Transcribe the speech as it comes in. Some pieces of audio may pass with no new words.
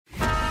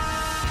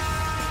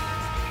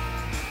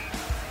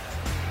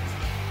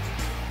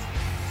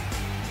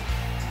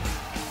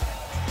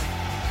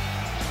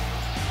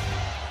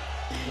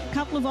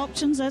couple of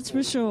options, that's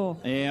for sure.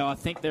 Yeah, I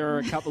think there are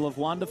a couple of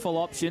wonderful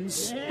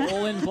options,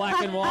 all in black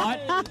and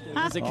white.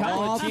 There's a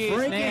couple of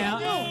cheers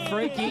now.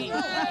 Freaky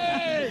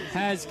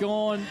has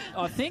gone,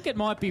 I think it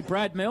might be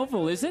Brad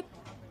Melville, is it?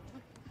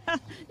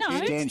 No,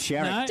 it's Dan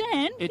Sharrock. No,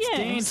 Dan? It's yeah,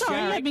 Dan sorry,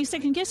 Sharrock. you had me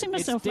second-guessing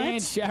myself, It's Dan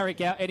lads.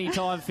 Sharrock, our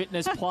Anytime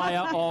Fitness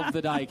Player of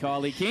the Day,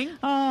 Kylie King.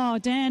 Oh,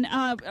 Dan,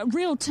 a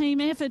real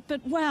team effort,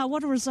 but wow,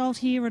 what a result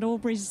here at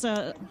Albury's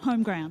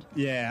home ground.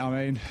 Yeah, I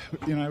mean,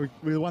 you know,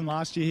 we won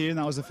last year here, and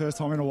that was the first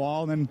time in a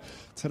while. And then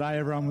today,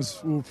 everyone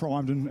we were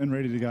primed and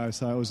ready to go.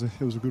 So it was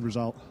a good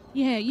result.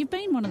 Yeah, you've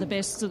been one of the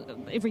best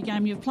every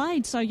game you've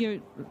played, so your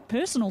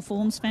personal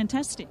form's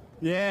fantastic.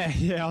 Yeah,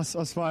 I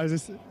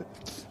suppose.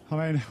 I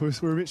mean,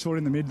 we're a bit short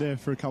in the mid there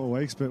for a couple of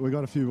weeks, but we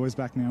got a few boys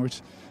back now,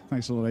 which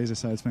makes it a lot easier,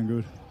 so it's been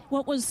good.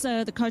 What was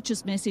the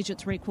coach's message at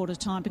three-quarter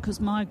time? Because,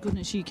 my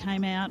goodness, you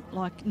came out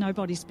like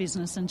nobody's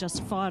business and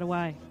just fired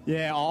away.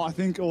 Yeah, I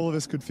think all of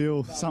us could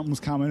feel something was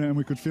coming, and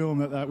we could feel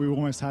that we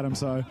almost had them.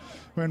 So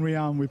when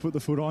we put the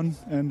foot on,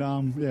 and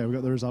we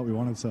got the result we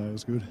wanted, so it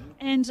was good.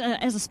 And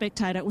as a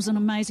spectator, it was an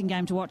amazing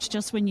game to watch.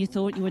 Just when you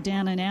thought you were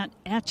down and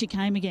out you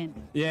came again.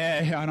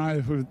 Yeah, I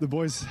know. The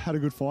boys had a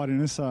good fight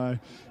in us, so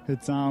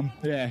it's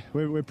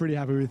we're pretty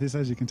happy with this.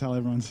 As you can tell,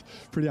 everyone's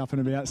pretty up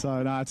and about.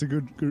 So no, it's a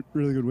good,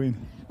 really good win.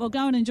 Well,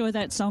 go and enjoy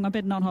that song. I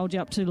better not hold you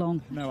up too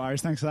long. No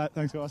worries. Thanks for that.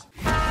 Thanks, guys.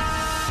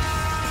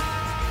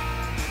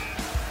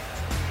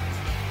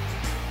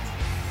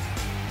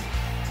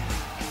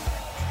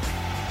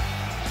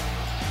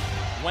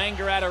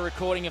 Wangaratta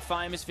recording a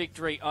famous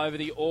victory over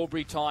the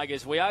Albury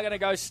Tigers. We are going to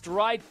go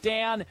straight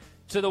down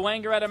to the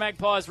Wangaratta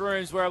Magpies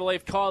rooms, where I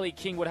believe Kylie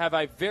King would have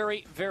a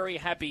very, very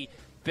happy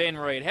Ben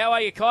Reid. How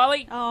are you,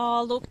 Kylie?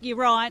 Oh, look, you're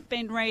right.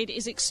 Ben Reid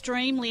is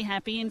extremely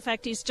happy. In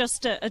fact, he's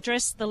just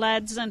addressed the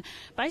lads and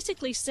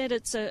basically said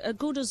it's a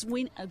good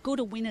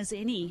a win as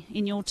any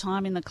in your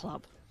time in the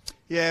club.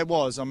 Yeah, it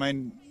was. I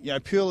mean,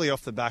 purely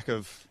off the back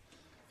of...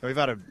 We've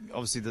had,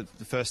 obviously, the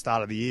first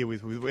start of the year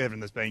with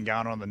everything that's been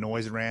going on, the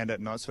noise around it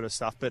and that sort of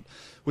stuff, but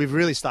we've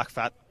really stuck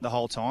fat the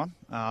whole time.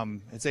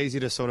 It's easy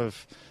to sort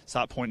of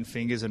start pointing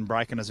fingers and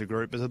breaking as a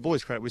group, but the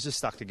boys' credit, we've just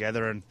stuck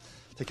together, and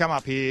to come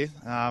up here,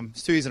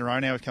 it's 2 years in a row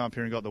now we've come up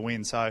here and got the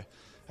win, so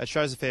it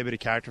shows a fair bit of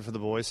character for the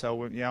boys,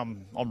 so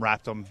I'm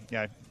wrapped.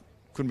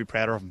 Couldn't be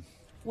prouder of them.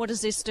 What does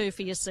this do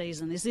for your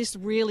season? Is this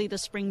really the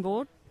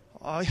springboard?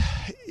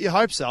 You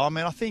hope so. I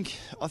mean, I think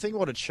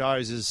what it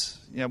shows is,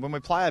 when we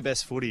play our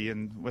best footy,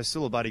 and we're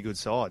still a bloody good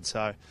side.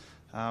 So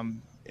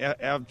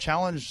our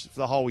challenge for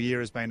the whole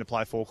year has been to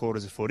play 4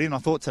 quarters of footy, and I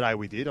thought today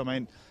we did. I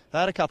mean, they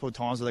had a couple of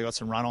times where they got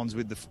some run-ons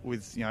with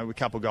a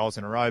couple of goals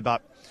in a row,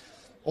 but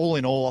all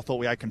in all, I thought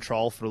we had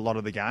control for a lot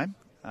of the game.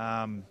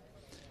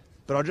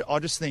 But I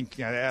just think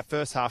our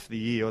first half of the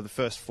year, or the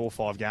first 4 or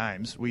 5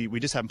 games, we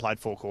just haven't played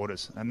 4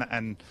 quarters,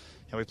 and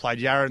we played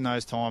Yarra in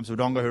those times,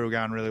 Wodonga, who were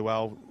going really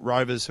well,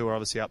 Rovers, who are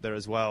obviously up there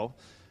as well.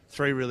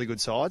 3 really good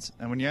sides,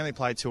 and when you only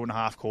play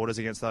 2.5 quarters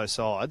against those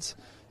sides,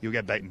 you'll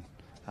get beaten.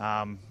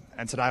 And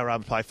today we're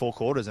able to play 4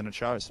 quarters, and it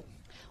shows.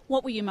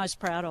 What were you most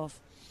proud of?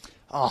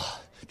 Oh,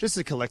 just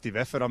a collective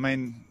effort. I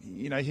mean,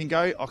 you can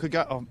go.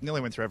 I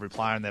nearly went through every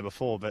player in there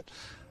before, but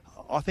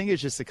I think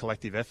it's just a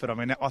collective effort. I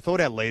mean, I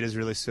thought our leaders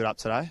really stood up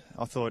today.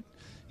 I thought,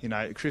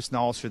 Chris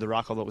Knowles through the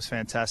ruck, I thought was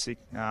fantastic.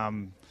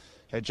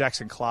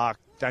 Jackson Clark,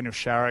 Daniel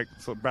Sharrock,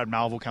 thought Brad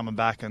Melville coming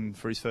back and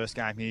for his first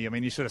game here. I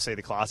mean, you should have seen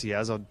the class he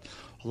has. I'd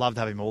love to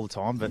have him all the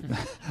time, but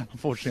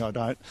unfortunately I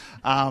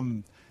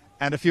don't.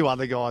 And a few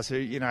other guys who,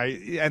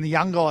 and the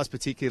young guys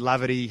particularly,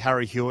 Laverty,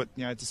 Harry Hewitt,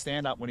 to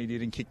stand up when he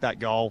did and kick that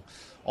goal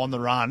on the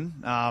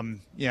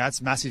run,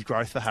 it's massive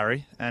growth for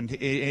Harry. And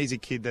he's a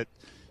kid that,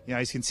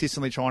 he's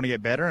consistently trying to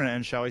get better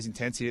and show his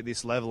intensity at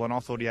this level. And I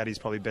thought he had his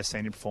probably best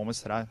senior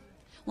performance today.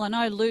 Well, I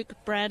know Luke,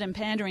 Brad and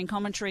Panda in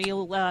commentary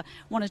will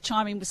want to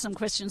chime in with some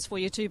questions for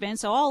you too, Ben.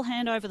 So I'll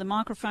hand over the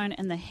microphone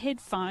and the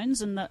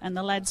headphones, and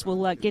the lads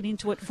will get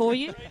into it for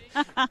you.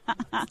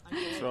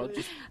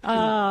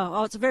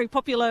 It's a very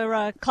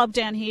popular club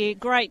down here.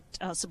 Great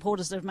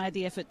supporters that have made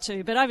the effort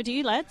too. But over to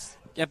you, lads.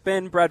 Yeah,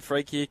 Ben, Brad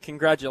Freak here.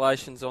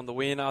 Congratulations on the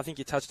win. I think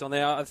you touched on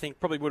that. I think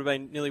probably would have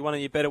been nearly one of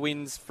your better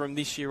wins from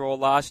this year or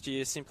last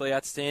year. Simply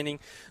outstanding.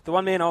 The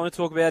one man I want to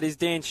talk about is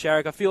Dan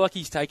Sharrock. I feel like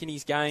he's taken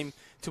his game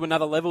to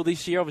another level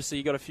this year. Obviously,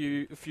 you've got a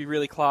few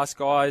really class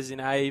guys in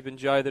Abe and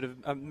Joe that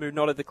have moved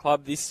on to the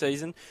club this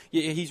season.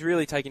 Yeah, he's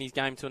really taken his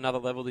game to another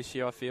level this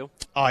year, I feel.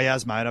 Oh, he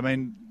has, mate. I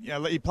mean,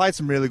 he played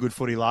some really good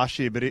footy last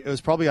year, but it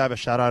was probably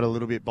overshadowed a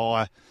little bit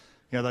by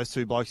those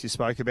 2 blokes you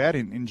spoke about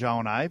in Joe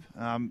and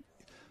Abe.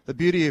 The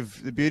beauty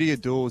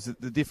of Dawes,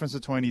 the difference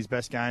between his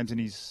best games and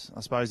his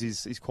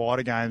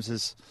quieter games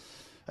is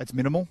it's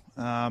minimal.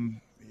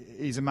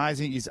 He's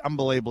amazing. He's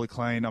unbelievably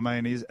clean. I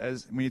mean,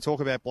 when you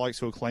talk about blokes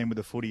who are clean with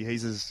the footy,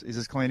 he's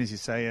as clean as you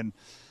see. And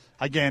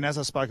again, as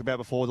I spoke about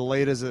before, the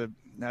leaders they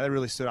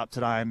really stood up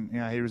today, and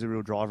he was a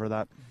real driver of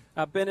that.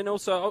 Ben, and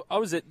also I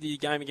was at the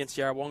game against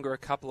Yarrawonga a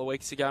couple of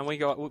weeks ago,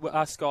 and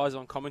us guys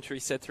on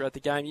commentary said throughout the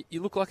game,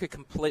 you look like a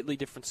completely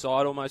different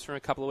side almost from a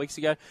couple of weeks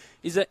ago.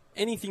 Is there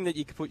anything that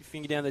you could put your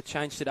finger down that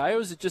changed today, or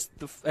is it just,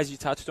 as you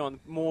touched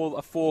on, more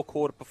a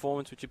four-quarter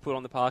performance which you put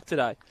on the park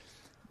today?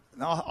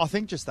 No, I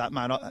think just that,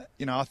 mate.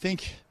 I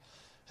think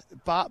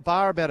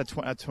bar about a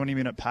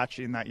 20-minute patch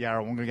in that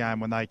Yarrawonga game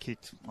when they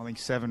kicked, I think,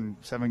 7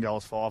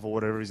 goals, 5 or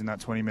whatever is in that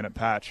 20-minute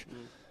patch.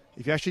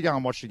 If you actually go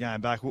and watch the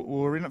game back, we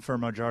were in it for a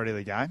majority of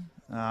the game.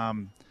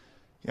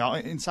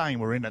 In saying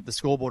we're in it, the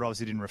scoreboard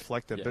obviously didn't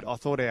reflect it, but I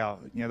thought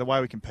the way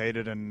we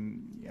competed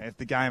and if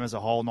the game as a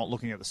whole, not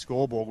looking at the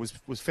scoreboard,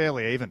 was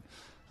fairly even.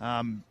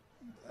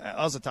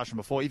 As I touched on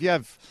before, if you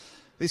have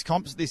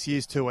this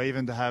year's too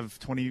even to have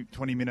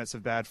 20 minutes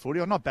of bad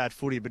footy, or not bad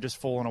footy, but just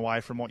falling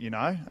away from what you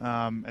know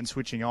and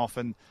switching off,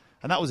 and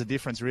that was a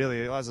difference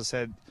really. As I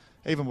said,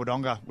 even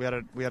Wodonga,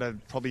 we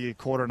had probably a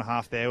quarter and a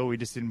half there where we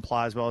just didn't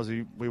play as well as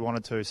we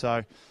wanted to.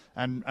 So,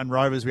 and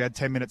Rovers, we had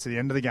 10 minutes at the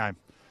end of the game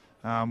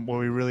where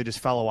we really just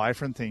fell away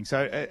from things.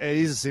 So it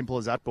is as simple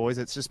as that, boys.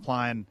 It's just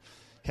playing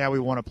how we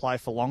want to play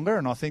for longer,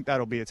 and I think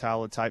that'll be a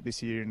tale of tape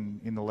this year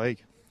in the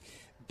league.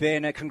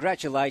 Ben,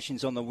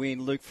 congratulations on the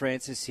win. Luke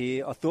Francis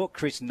here. I thought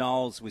Chris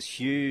Knowles was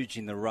huge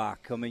in the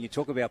ruck. I mean, you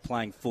talk about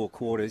playing 4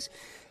 quarters,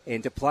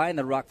 and to play in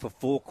the ruck for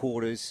 4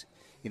 quarters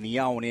in the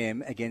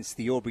O&M against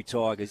the Albury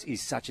Tigers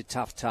is such a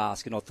tough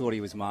task, and I thought he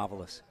was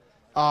marvellous.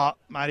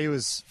 Mate, he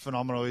was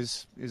phenomenal. He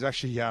was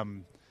actually,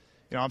 I'm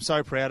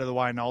so proud of the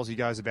way Knowles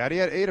goes about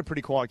it. He had a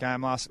pretty quiet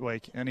game last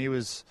week, and he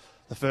was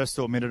the first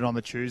to admit it on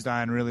the Tuesday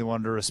and really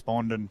wanted to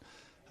respond.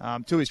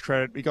 And to his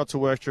credit, he got to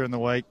work during the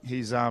week.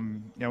 He's,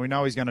 we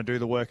know he's going to do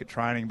the work at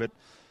training, but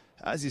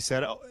as you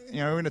said,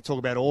 we're going to talk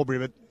about Albury,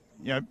 but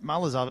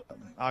Muller's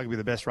arguably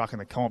the best ruck in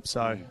the comp.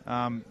 So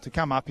to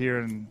come up here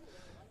and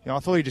I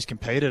thought he just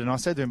competed, and I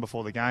said to him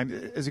before the game,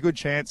 there's a good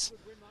chance.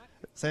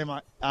 See,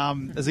 mate.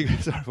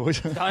 Sorry, boys.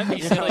 Don't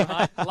be silly,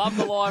 mate. Love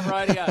the live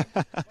radio.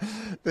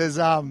 There's,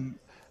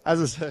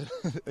 as I said,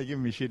 they're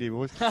giving me shit here,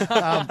 boys.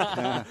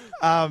 As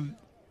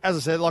I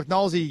said, like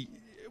Knowlesy,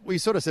 we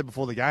sort of said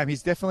before the game,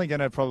 he's definitely going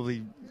to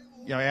probably,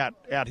 out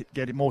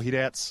get more hit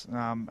outs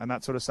and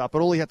that sort of stuff.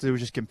 But all he had to do was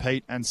just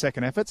compete and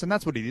second efforts, and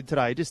that's what he did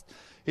today.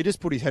 He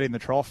just put his head in the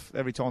trough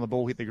every time the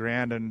ball hit the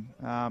ground, and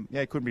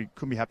couldn't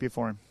be happier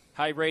for him.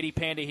 Hey, Reedy,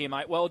 Panda here,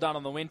 mate. Well done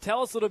on the win.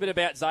 Tell us a little bit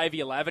about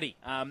Xavier Laverty.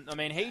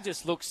 He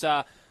just looks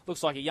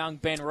like a young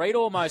Ben Reid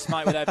almost,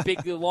 mate, with that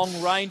big,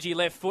 long, rangy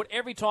left foot.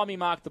 Every time he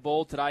marked the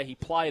ball today, he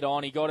played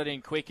on, he got it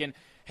in quick, and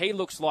he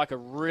looks like a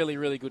really,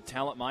 really good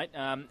talent, mate,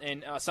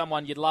 and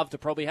someone you'd love to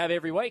probably have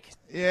every week.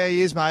 Yeah,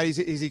 he is, mate.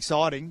 He's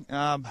exciting.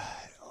 I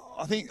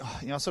think,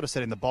 I sort of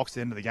said in the box at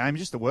the end of the game,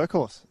 he's just a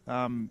workhorse.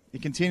 He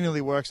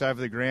continually works over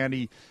the ground.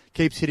 He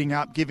keeps hitting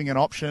up, giving an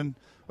option.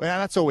 Well,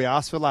 that's all we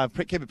ask for, love.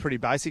 Keep it pretty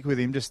basic with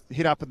him. Just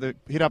hit up at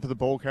the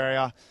ball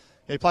carrier.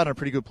 He played on a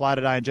pretty good play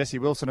today, and Jesse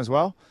Wilson as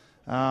well.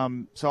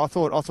 So I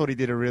thought he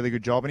did a really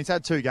good job, and he's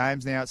had 2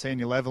 games now at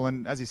senior level.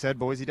 And as you said,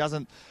 boys, he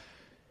doesn't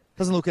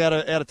look out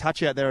of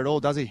touch out there at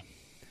all, does he?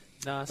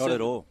 No, not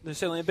at all.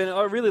 Certainly, Ben.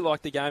 I really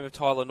like the game of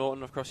Tyler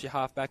Norton across your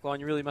half back line.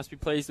 You really must be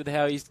pleased with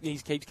how he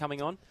keeps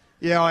coming on.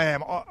 Yeah, I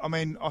am.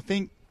 I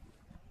think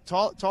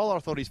Tyler. I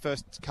thought his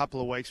first couple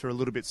of weeks were a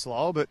little bit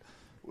slower, but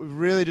we've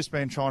really just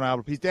been trying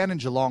to. He's down in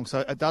Geelong,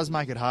 so it does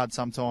make it hard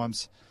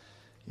sometimes.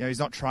 He's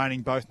not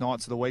training both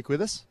nights of the week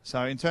with us.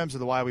 So in terms of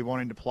the way we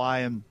want him to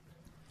play, and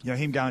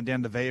him going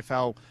down to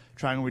VFL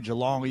training with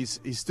Geelong, he's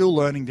still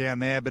learning down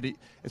there, but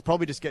it's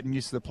probably just getting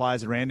used to the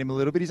players around him a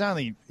little bit. He's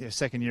only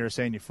second year of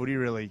senior footy,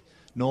 really,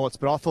 Norts.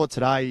 But I thought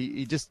today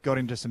he just got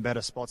into some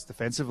better spots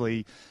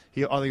defensively.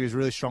 I think he was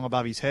really strong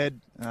above his head.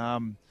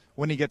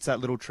 When he gets that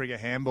little trigger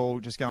handball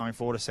just going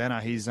forward to centre,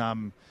 he's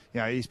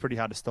pretty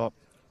hard to stop.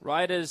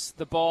 Raiders,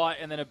 the bye,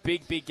 and then a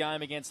big, big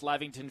game against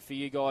Lavington for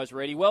you guys,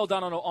 Reedy. Well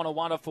done on a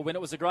wonderful win.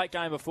 It was a great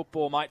game of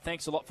football, mate.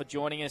 Thanks a lot for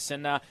joining us,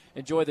 and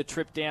enjoy the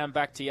trip down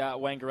back to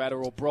Wangaratta,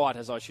 or Bright,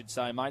 as I should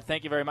say, mate.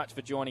 Thank you very much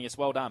for joining us.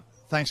 Well done.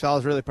 Thanks,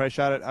 fellas. Really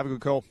appreciate it. Have a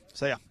good call.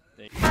 See ya.